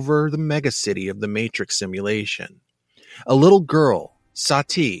appears over the megacity of the Matrix simulation. A little girl,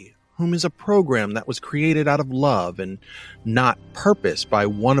 Sati, whom is a program that was created out of love and not purpose by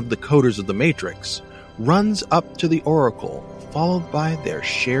one of the coders of the Matrix, runs up to the Oracle, followed by their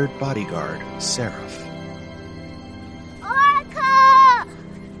shared bodyguard, Seraph. Oracle!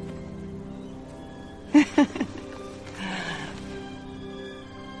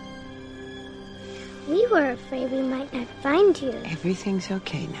 We were afraid we might not find you. Everything's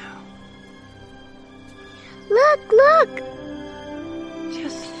okay now. Look!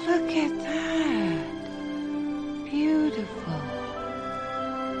 Just look at that. Beautiful.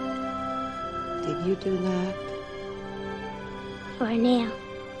 Did you do that? For now.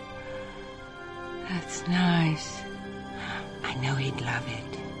 That's nice. I know he'd love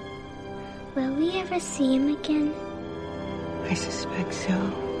it. Will we ever see him again? I suspect so.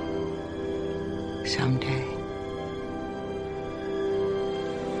 Someday.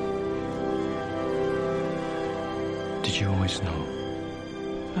 Did you always know?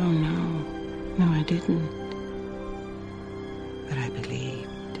 Oh, no. No, I didn't. But I believed.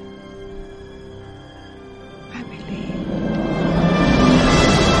 I believed.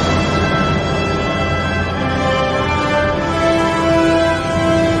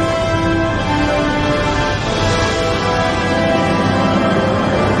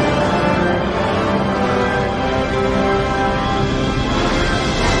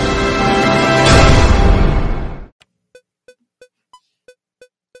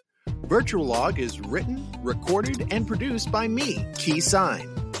 Virtual Log is written, recorded, and produced by me, Key Sign.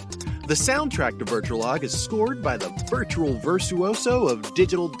 The soundtrack to Virtualog is scored by the virtual virtuoso of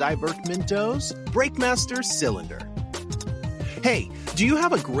digital divertimentos, Breakmaster Cylinder. Hey, do you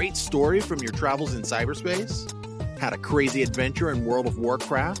have a great story from your travels in cyberspace? Had a crazy adventure in World of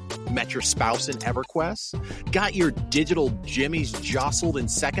Warcraft? Met your spouse in EverQuest? Got your digital jimmies jostled in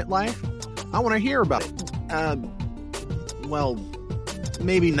Second Life? I want to hear about it. Well,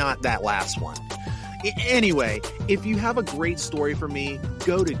 maybe not that last one. Anyway, if you have a great story for me,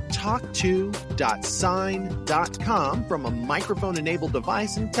 go to talk2.sign.com from a microphone-enabled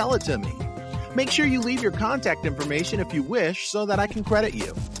device and tell it to me. Make sure you leave your contact information if you wish so that I can credit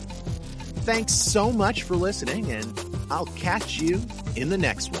you. Thanks so much for listening, and I'll catch you in the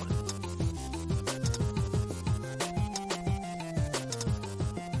next one.